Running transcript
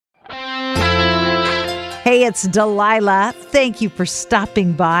Hey, it's Delilah. Thank you for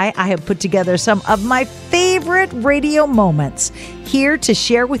stopping by. I have put together some of my favorite radio moments here to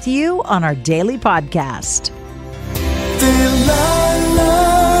share with you on our daily podcast.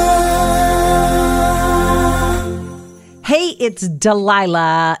 Hey, it's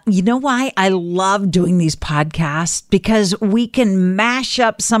Delilah. You know why I love doing these podcasts? Because we can mash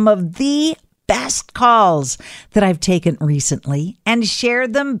up some of the best calls that I've taken recently and share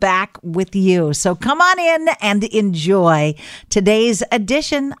them back with you. So come on in and enjoy today's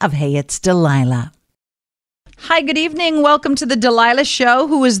edition of Hey, it's Delilah. Hi, good evening. Welcome to the Delilah Show.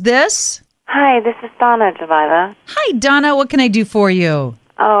 Who is this? Hi, this is Donna, Delilah. Hi, Donna. What can I do for you?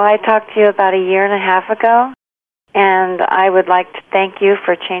 Oh, I talked to you about a year and a half ago, and I would like to thank you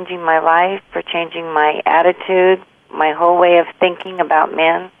for changing my life, for changing my attitude, my whole way of thinking about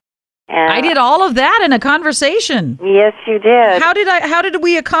men. And I did all of that in a conversation. Yes, you did. How did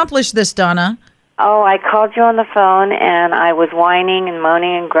we accomplish this, Donna? Oh, I called you on the phone, and I was whining and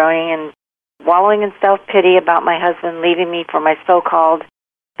moaning and groaning and wallowing in self-pity about my husband leaving me for my so-called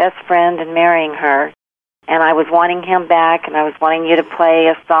best friend and marrying her. And I was wanting him back, and I was wanting you to play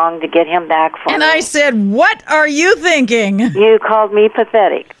a song to get him back for me. And I said, what are you thinking? You called me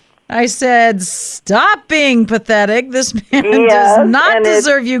pathetic. I said, stop being pathetic. This man does not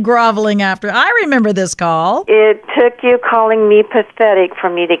deserve you groveling after. I remember this call. It took you calling me pathetic for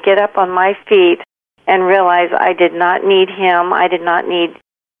me to get up on my feet and realize I did not need him. I did not need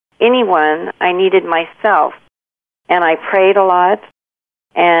anyone. I needed myself. And I prayed a lot.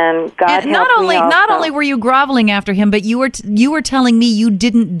 And God helped me also. Not only were you groveling after him, but you were telling me you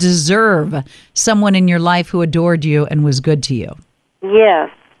didn't deserve someone in your life who adored you and was good to you. Yes.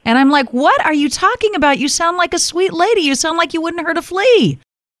 And I'm like, what are you talking about? You sound like a sweet lady. You sound like you wouldn't hurt a flea.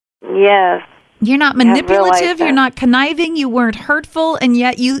 Yes. You're not manipulative. You're not conniving. You weren't hurtful. And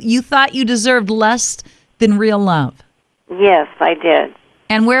yet you thought you deserved less than real love. Yes, I did.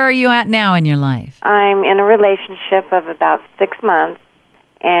 And where are you at now in your life? I'm in a relationship of about 6 months,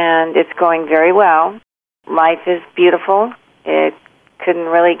 and it's going very well. Life is beautiful. It couldn't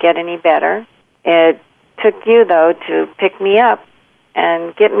really get any better. It took you, though, to pick me up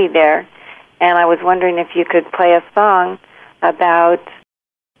and get me there. And I was wondering if you could play a song about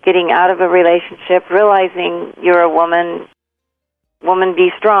getting out of a relationship, realizing you're a woman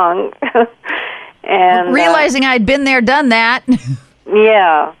be strong. And realizing I'd been there, done that.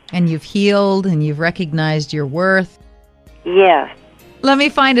 Yeah. And you've healed and you've recognized your worth. Yes. Let me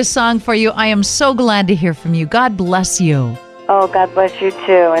find a song for you. I am so glad to hear from you. God bless you. Oh, God bless you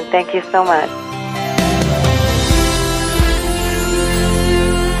too, and thank you so much.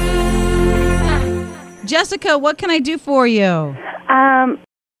 Jessica, what can I do for you?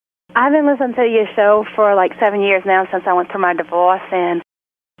 I've been listening to your show for like 7 years now since I went through my divorce, and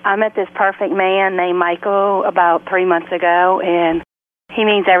I met this perfect man named Michael about 3 months ago, and he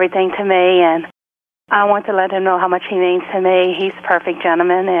means everything to me, and I want to let him know how much he means to me. He's a perfect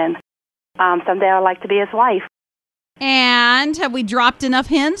gentleman, and someday I'd like to be his wife. And have we dropped enough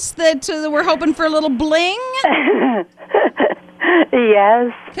hints that we're hoping for a little bling?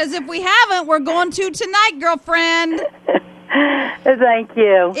 Yes. Because if we haven't, we're going to tonight, girlfriend. Thank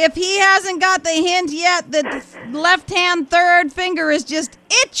you. If he hasn't got the hint yet that the left-hand third finger is just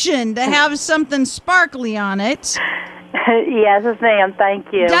itching to have something sparkly on it. Yes, ma'am.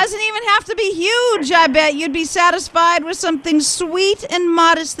 Thank you. Doesn't even have to be huge, I bet. You'd be satisfied with something sweet and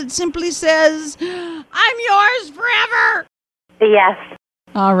modest that simply says, I'm yours forever. Yes.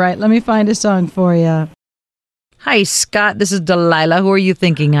 All right, let me find a song for you. Hi, Scott. This is Delilah. Who are you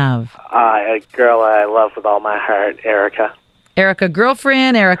thinking of? A girl I love with all my heart, Erica. Erica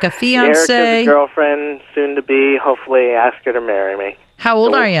girlfriend, Erica fiance. Erica's a girlfriend, soon to be. Hopefully ask her to marry me. How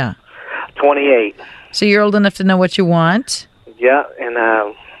old are you? 28. So you're old enough to know what you want? Yeah, and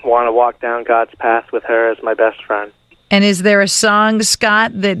want to walk down God's path with her as my best friend. And is there a song,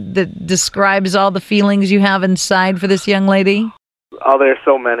 Scott, that describes all the feelings you have inside for this young lady? Oh, there's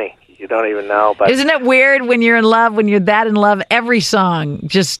so many. You don't even know. But isn't it weird when you're in love, when you're that in love, every song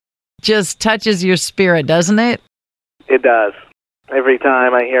just touches your spirit, doesn't it? It does. Every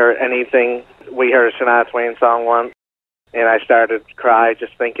time I hear anything, we heard a Shania Twain song once, and I started to cry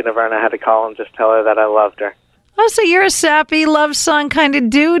just thinking of her, and I had to call and just tell her that I loved her. Oh, so you're a sappy love song kind of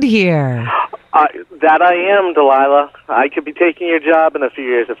dude here. That I am, Delilah. I could be taking your job in a few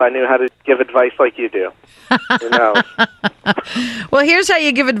years if I knew how to give advice like you do. Who knows? Well, here's how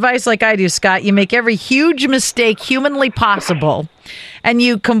you give advice like I do, Scott. You make every huge mistake humanly possible, and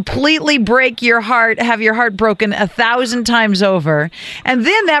you completely break your heart, have your heart broken 1,000 times over, and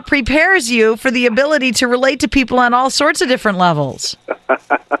then that prepares you for the ability to relate to people on all sorts of different levels.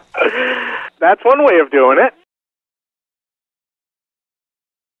 That's That's one way of doing it.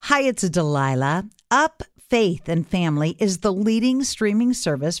 Hi, it's Delilah. Up Faith and Family is the leading streaming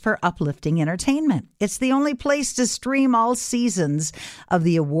service for uplifting entertainment. It's the only place to stream all seasons of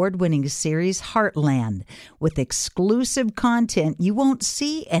the award-winning series Heartland with exclusive content you won't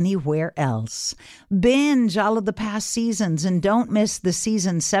see anywhere else. Binge all of the past seasons and don't miss the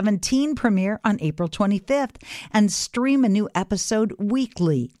season 17 premiere on April 25th and stream a new episode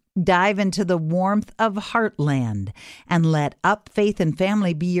weekly. Dive into the warmth of Heartland and let Up Faith and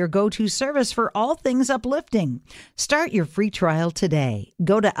Family be your go-to service for all things uplifting. Start your free trial today.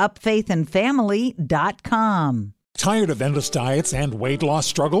 Go to upfaithandfamily.com. Tired of endless diets and weight loss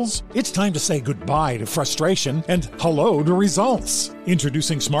struggles? It's time to say goodbye to frustration and hello to results.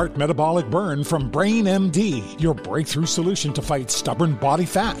 Introducing Smart Metabolic Burn from Brain MD, your breakthrough solution to fight stubborn body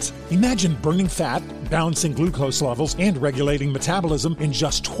fat. Imagine burning fat, balancing glucose levels, and regulating metabolism in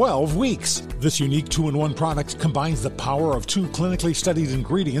just 12 weeks. This unique 2-in-1 product combines the power of 2 clinically studied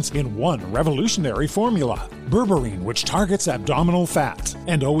ingredients in one revolutionary formula. Berberine, which targets abdominal fat,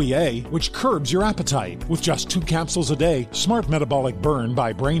 and OEA, which curbs your appetite. With just 2 capsules a day, Smart Metabolic Burn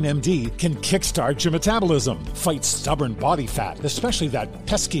by Brain MD can kickstart your metabolism, fight stubborn body fat, especially that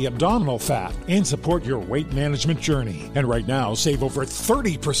pesky abdominal fat, and support your weight management journey. And right now, save over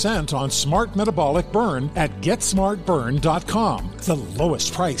 30% on Smart Metabolic Burn at GetSmartBurn.com. The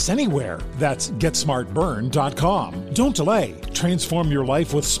lowest price anywhere. That's GetSmartBurn.com. Don't delay. Transform your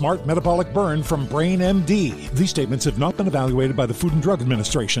life with Smart Metabolic Burn from Brain MD. These statements have not been evaluated by the Food and Drug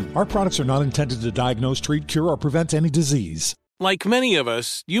Administration. Our products are not intended to diagnose, treat, cure, or prevent any disease. Like many of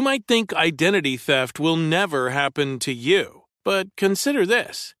us, you might think identity theft will never happen to you. But consider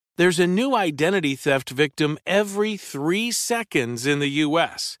this. There's a new identity theft victim every 3 seconds in the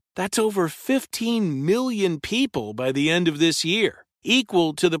U.S. That's over 15 million people by the end of this year,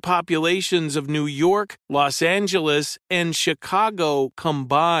 equal to the populations of New York, Los Angeles, and Chicago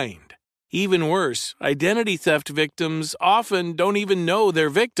combined. Even worse, identity theft victims often don't even know they're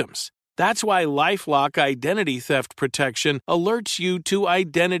victims. That's why LifeLock Identity Theft Protection alerts you to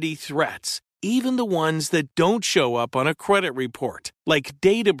identity threats, even the ones that don't show up on a credit report, like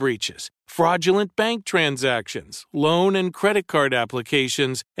data breaches, fraudulent bank transactions, loan and credit card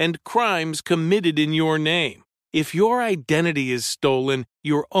applications, and crimes committed in your name. If your identity is stolen,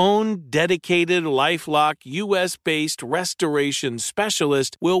 your own dedicated LifeLock U.S.-based restoration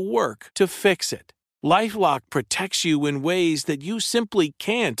specialist will work to fix it. LifeLock protects you in ways that you simply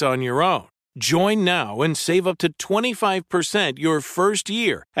can't on your own. Join now and save up to 25% your first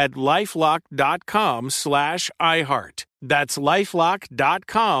year at LifeLock.com/iHeart. That's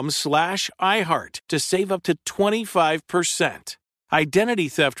LifeLock.com/iHeart to save up to 25%. Identity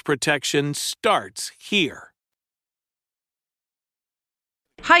theft protection starts here.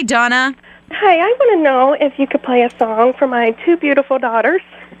 Hi, Donna. Hi, I want to know if you could play a song for my 2 beautiful daughters,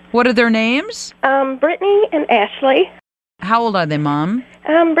 What are their names? Brittany and Ashley. How old are they, Mom?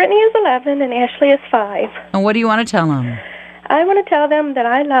 Brittany is 11 and Ashley is 5. And what do you want to tell them? I want to tell them that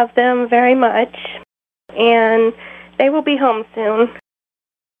I love them very much, and they will be home soon.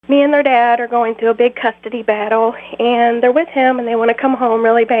 Me and their dad are going through a big custody battle, and they're with him, and they want to come home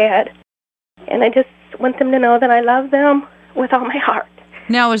really bad. And I just want them to know that I love them with all my heart.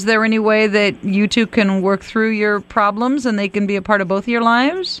 Now, is there any way that you two can work through your problems and they can be a part of both of your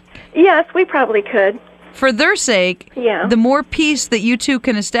lives? Yes, we probably could. For their sake, Yeah. the more peace that you two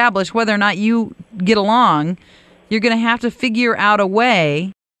can establish, whether or not you get along, you're going to have to figure out a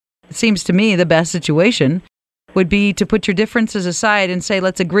way. It seems to me the best situation would be to put your differences aside and say,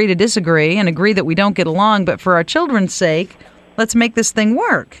 let's agree to disagree and agree that we don't get along, but for our children's sake, let's make this thing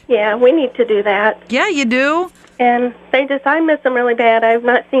work. Yeah, we need to do that. Yeah, you do. And I miss them really bad. I've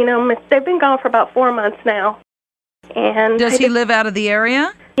not seen them. They've been gone for about 4 months now. And Does he live out of the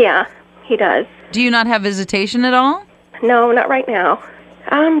area? Yeah, he does. Do you not have visitation at all? No, not right now.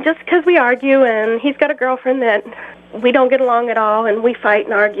 Just because we argue, and he's got a girlfriend that we don't get along at all, and we fight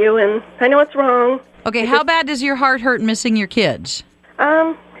and argue, and I know it's wrong. Okay, how bad does your heart hurt missing your kids?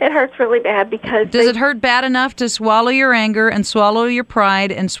 It hurts really bad because... Does it hurt bad enough to swallow your anger and swallow your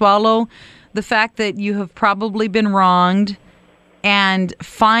pride and swallow the fact that you have probably been wronged and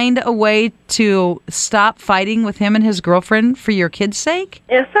find a way to stop fighting with him and his girlfriend for your kids' sake?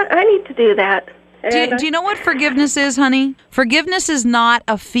 Yes, I need to do that. Do you know what forgiveness is, honey? Forgiveness is not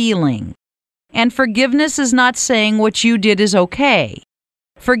a feeling. And forgiveness is not saying what you did is okay.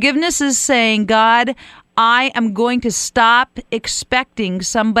 Forgiveness is saying, God, I am going to stop expecting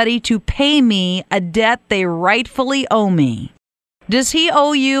somebody to pay me a debt they rightfully owe me. Does he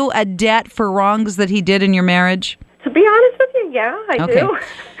owe you a debt for wrongs that he did in your marriage? To be honest with you, yeah, I do.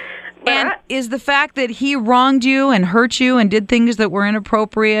 And is the fact that he wronged you and hurt you and did things that were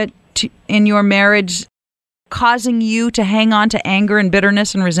inappropriate in your marriage causing you to hang on to anger and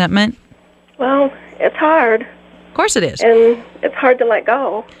bitterness and resentment? Well, it's hard. Of course it is. And it's hard to let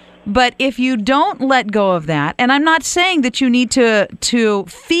go. But if you don't let go of that, and I'm not saying that you need to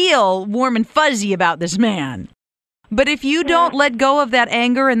feel warm and fuzzy about this man, but if you don't let go of that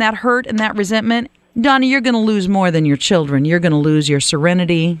anger and that hurt and that resentment, Donna, you're going to lose more than your children. You're going to lose your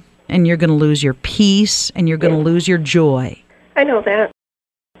serenity, and you're going to lose your peace, and you're going to lose your joy. I know that.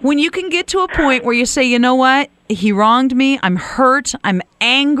 When you can get to a point where you say, you know what, he wronged me, I'm hurt, I'm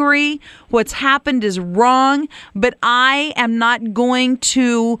angry, what's happened is wrong, but I am not going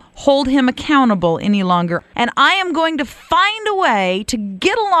to hold him accountable any longer. And I am going to find a way to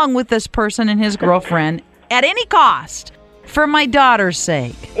get along with this person and his girlfriend at any cost for my daughter's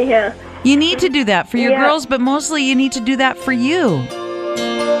sake. Yeah. You need to do that for your girls, but mostly you need to do that for you.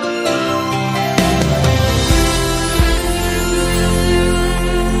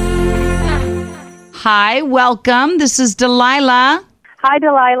 Hi, welcome. This is Delilah. Hi,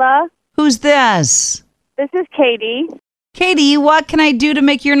 Delilah. Who's this? This is Katie. Katie, what can I do to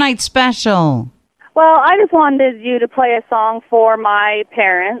make your night special? Well, I just wanted you to play a song for my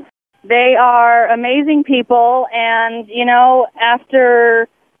parents. They are amazing people, and, you know, after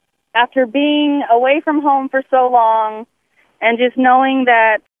being away from home for so long and just knowing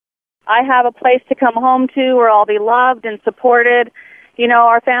that I have a place to come home to where I'll be loved and supported. You know,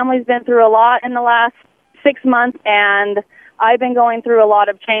 our family's been through a lot in the last 6 months, and I've been going through a lot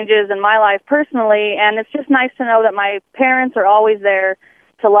of changes in my life personally, and it's just nice to know that my parents are always there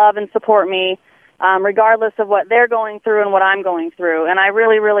to love and support me, regardless of what they're going through and what I'm going through, and I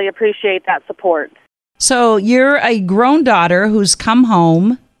really, really appreciate that support. So you're a grown daughter who's come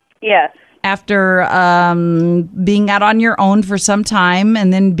home. Yes. After being out on your own for some time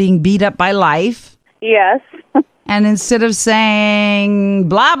and then being beat up by life. Yes. And instead of saying,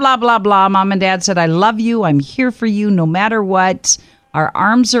 blah, blah, blah, blah, Mom and Dad said, I love you, I'm here for you no matter what. Our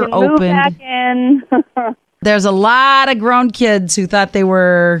arms are open. Move back in. There's a lot of grown kids who thought they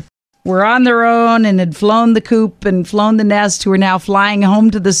were on their own and had flown the coop and flown the nest who are now flying home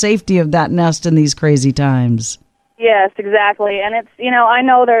to the safety of that nest in these crazy times. Yes, exactly. And it's, you know, I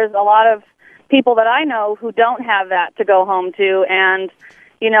know there's a lot of people that I know who don't have that to go home to, and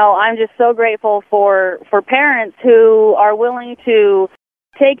you know, I'm just so grateful for parents who are willing to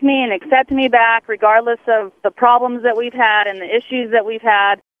take me and accept me back regardless of the problems that we've had and the issues that we've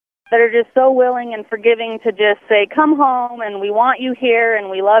had, that are just so willing and forgiving to just say, come home and we want you here and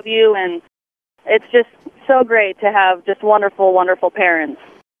we love you, and it's just so great to have just wonderful, wonderful parents.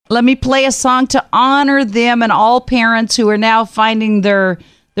 Let me play a song to honor them and all parents who are now finding their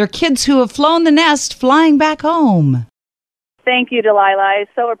kids who have flown the nest flying back home. Thank you, Delilah. I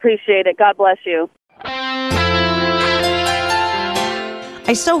so appreciate it. God bless you.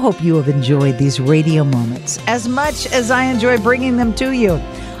 I so hope you have enjoyed these radio moments as much as I enjoy bringing them to you.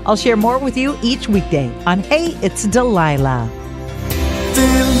 I'll share more with you each weekday on Hey, It's Delilah.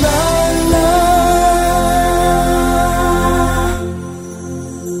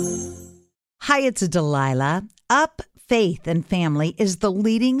 Hi, it's Delilah. Up Faith and Family is the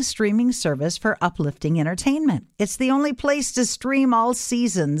leading streaming service for uplifting entertainment. It's the only place to stream all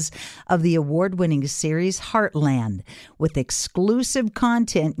seasons of the award-winning series Heartland, with exclusive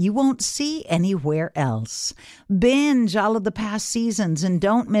content you won't see anywhere else. Binge all of the past seasons and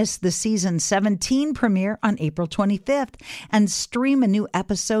don't miss the season 17 premiere on April 25th, and stream a new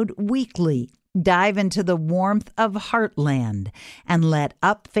episode weekly. Dive into the warmth of Heartland and let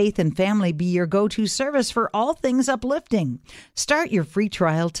Up Faith and Family be your go-to service for all things uplifting. Start your free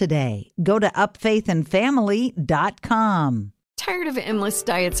trial today. Go to upfaithandfamily.com. Tired of endless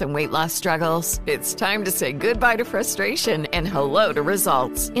diets and weight loss struggles? It's time to say goodbye to frustration and hello to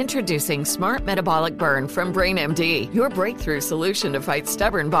results. Introducing Smart Metabolic Burn from BrainMD, your breakthrough solution to fight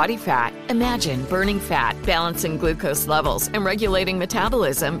stubborn body fat. Imagine burning fat, balancing glucose levels, and regulating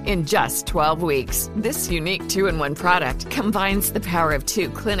metabolism in just 12 weeks. This unique 2-in-1 product combines the power of 2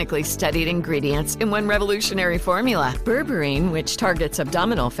 clinically studied ingredients in one revolutionary formula. Berberine, which targets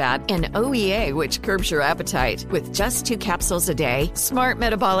abdominal fat, and OEA, which curbs your appetite. With just 2 capsules a day, Smart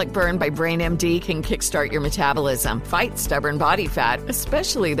Metabolic Burn by BrainMD can kickstart your metabolism, fight stubborn body fat,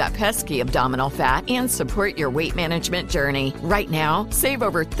 especially that pesky abdominal fat, and support your weight management journey. Right now, save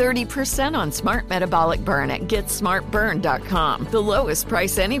over 30% on Smart Metabolic Burn at GetSmartBurn.com. The lowest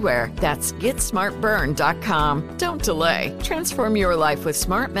price anywhere. That's GetSmartBurn.com. Don't delay. Transform your life with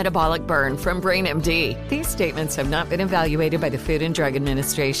Smart Metabolic Burn from BrainMD. These statements have not been evaluated by the Food and Drug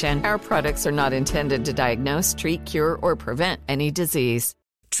Administration. Our products are not intended to diagnose, treat, cure, or prevent any disease.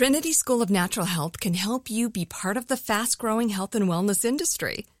 Trinity School of Natural Health can help you be part of the fast-growing health and wellness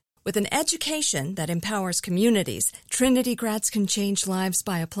industry. With an education that empowers communities, Trinity grads can change lives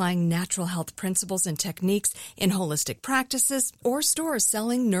by applying natural health principles and techniques in holistic practices or stores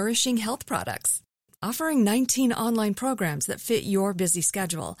selling nourishing health products. Offering 19 online programs that fit your busy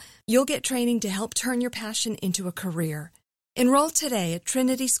schedule, you'll get training to help turn your passion into a career. Enroll today at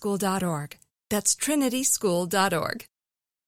trinityschool.org. That's trinityschool.org.